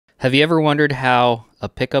Have you ever wondered how a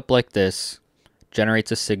pickup like this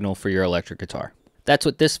generates a signal for your electric guitar? That's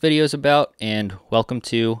what this video is about, and welcome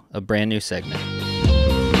to a brand new segment.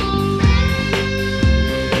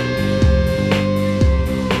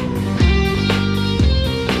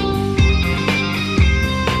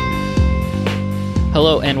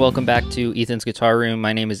 Hello and welcome back to Ethan's Guitar Room.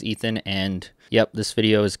 My name is Ethan, and yep, this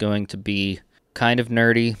video is going to be kind of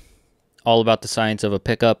nerdy, all about the science of a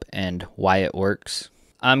pickup and why it works.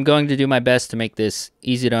 I'm going to do my best to make this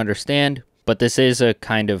easy to understand, but this is a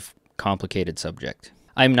kind of complicated subject.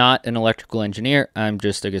 I'm not an electrical engineer, I'm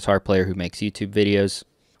just a guitar player who makes YouTube videos,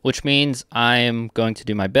 which means I'm going to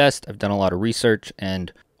do my best. I've done a lot of research,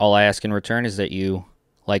 and all I ask in return is that you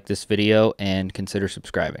like this video and consider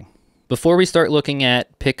subscribing. Before we start looking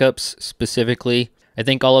at pickups specifically, I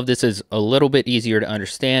think all of this is a little bit easier to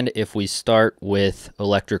understand if we start with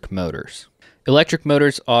electric motors. Electric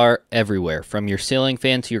motors are everywhere. From your ceiling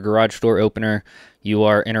fan to your garage door opener, you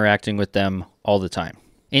are interacting with them all the time.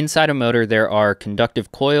 Inside a motor, there are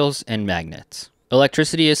conductive coils and magnets.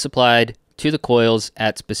 Electricity is supplied to the coils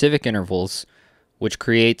at specific intervals, which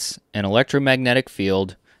creates an electromagnetic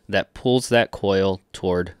field that pulls that coil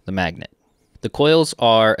toward the magnet. The coils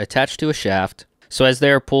are attached to a shaft, so as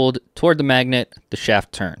they are pulled toward the magnet, the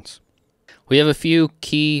shaft turns. We have a few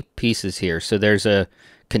key pieces here. So there's a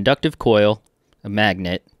conductive coil, a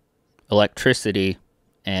magnet, electricity,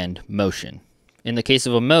 and motion. In the case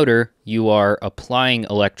of a motor, you are applying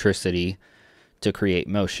electricity to create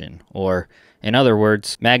motion, or in other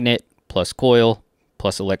words, magnet plus coil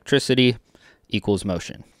plus electricity equals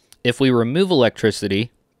motion. If we remove electricity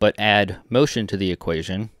but add motion to the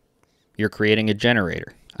equation, you're creating a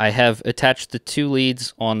generator. I have attached the two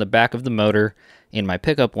leads on the back of the motor in my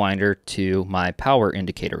pickup winder to my power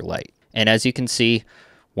indicator light. And as you can see,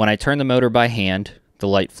 when I turn the motor by hand, the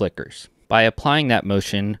light flickers. By applying that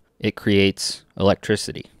motion, it creates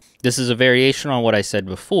electricity. This is a variation on what I said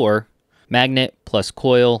before. Magnet plus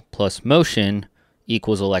coil plus motion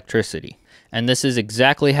equals electricity. And this is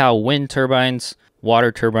exactly how wind turbines,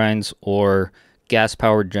 water turbines, or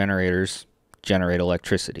gas-powered generators generate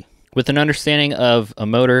electricity. With an understanding of a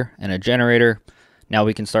motor and a generator, now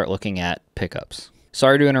we can start looking at pickups.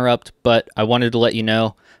 Sorry to interrupt, but I wanted to let you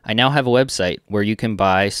know I now have a website where you can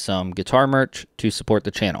buy some guitar merch to support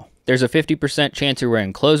the channel. There's a 50% chance you're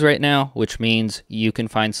wearing clothes right now, which means you can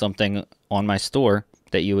find something on my store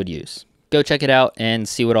that you would use. Go check it out and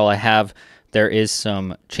see what all I have. There is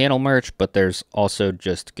some channel merch, but there's also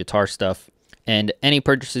just guitar stuff. And any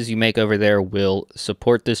purchases you make over there will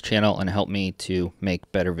support this channel and help me to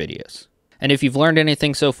make better videos. And if you've learned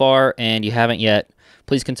anything so far and you haven't yet,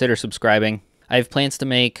 please consider subscribing. I have plans to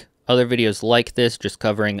make other videos like this, just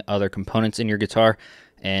covering other components in your guitar.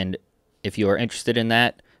 And if you are interested in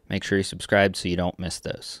that, make sure you subscribe so you don't miss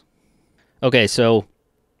those. Okay, so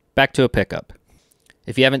back to a pickup.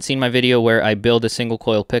 If you haven't seen my video where I build a single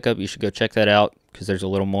coil pickup, you should go check that out because there's a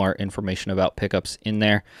little more information about pickups in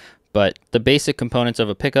there. But the basic components of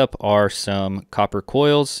a pickup are some copper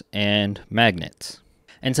coils and magnets.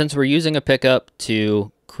 And since we're using a pickup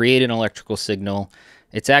to create an electrical signal,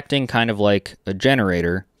 it's acting kind of like a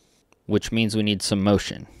generator, which means we need some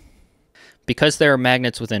motion. Because there are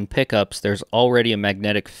magnets within pickups, there's already a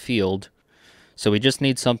magnetic field, so we just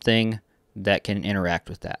need something that can interact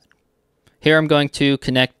with that. Here I'm going to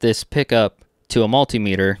connect this pickup to a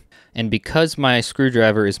multimeter, and because my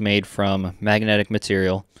screwdriver is made from magnetic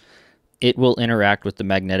material, it will interact with the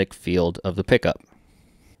magnetic field of the pickup.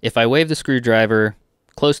 If I wave the screwdriver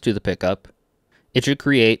close to the pickup, it should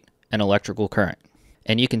create an electrical current.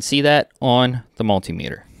 And you can see that on the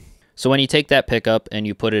multimeter. So when you take that pickup and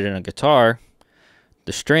you put it in a guitar,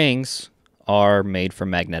 the strings are made from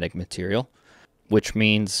magnetic material, which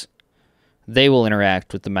means they will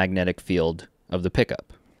interact with the magnetic field of the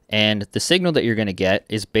pickup. And the signal that you're going to get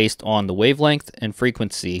is based on the wavelength and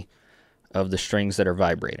frequency of the strings that are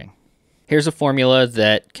vibrating. Here's a formula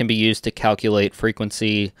that can be used to calculate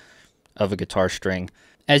frequency of a guitar string.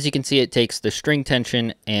 As you can see, it takes the string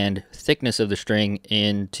tension and thickness of the string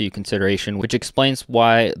into consideration, which explains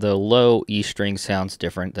why the low E string sounds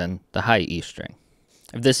different than the high E string.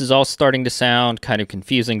 If this is all starting to sound kind of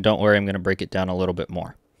confusing, don't worry, I'm going to break it down a little bit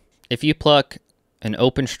more. If you pluck an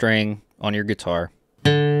open string on your guitar,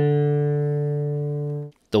 the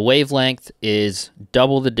wavelength is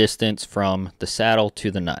double the distance from the saddle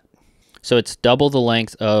to the nut. So it's double the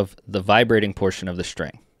length of the vibrating portion of the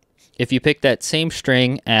string. If you pick that same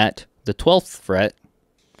string at the 12th fret,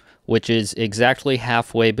 which is exactly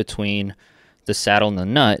halfway between the saddle and the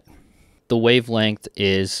nut, the wavelength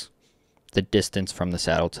is the distance from the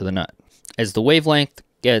saddle to the nut. As the wavelength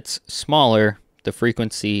gets smaller, the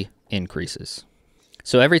frequency increases.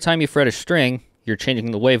 So every time you fret a string, you're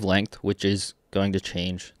changing the wavelength, which is going to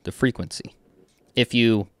change the frequency. If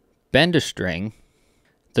you bend a string,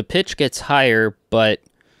 the pitch gets higher, but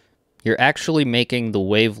you're actually making the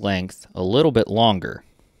wavelength a little bit longer.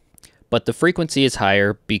 But the frequency is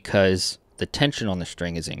higher because the tension on the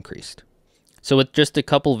string is increased. So with just a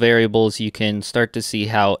couple variables, you can start to see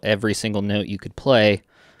how every single note you could play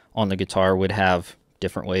on the guitar would have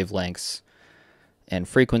different wavelengths and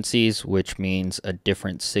frequencies, which means a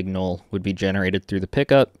different signal would be generated through the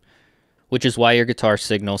pickup, which is why your guitar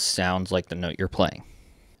signal sounds like the note you're playing.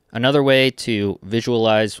 Another way to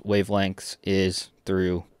visualize wavelengths is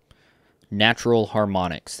through natural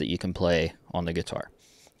harmonics that you can play on the guitar.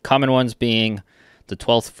 Common ones being the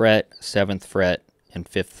 12th fret, 7th fret, and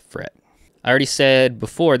 5th fret. I already said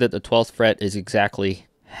before that the 12th fret is exactly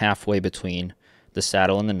halfway between the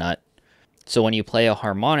saddle and the nut. So when you play a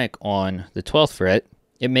harmonic on the 12th fret,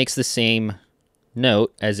 it makes the same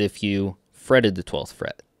note as if you fretted the 12th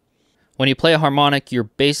fret. When you play a harmonic, you're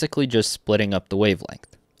basically just splitting up the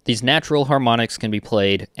wavelength. These natural harmonics can be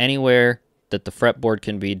played anywhere that the fretboard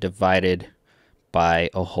can be divided by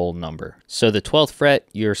a whole number. So the 12th fret,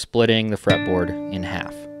 you're splitting the fretboard in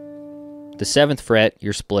half. The 7th fret,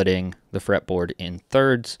 you're splitting the fretboard in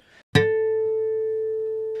thirds.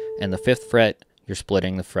 And the 5th fret, you're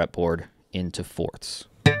splitting the fretboard into fourths.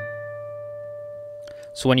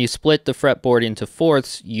 So when you split the fretboard into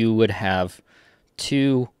fourths, you would have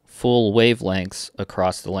 2 full wavelengths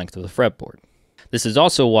across the length of the fretboard. This is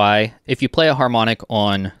also why, if you play a harmonic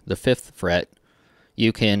on the 5th fret,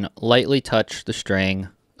 you can lightly touch the string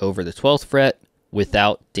over the 12th fret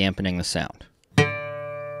without dampening the sound.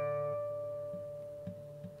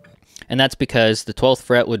 And that's because the 12th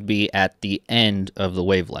fret would be at the end of the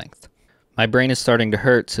wavelength. My brain is starting to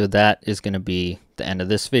hurt, so that is going to be the end of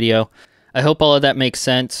this video. I hope all of that makes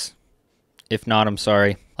sense. If not, I'm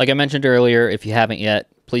sorry. Like I mentioned earlier, if you haven't yet,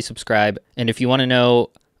 please subscribe. And if you want to know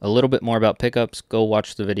a little bit more about pickups, go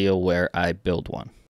watch the video where I build one.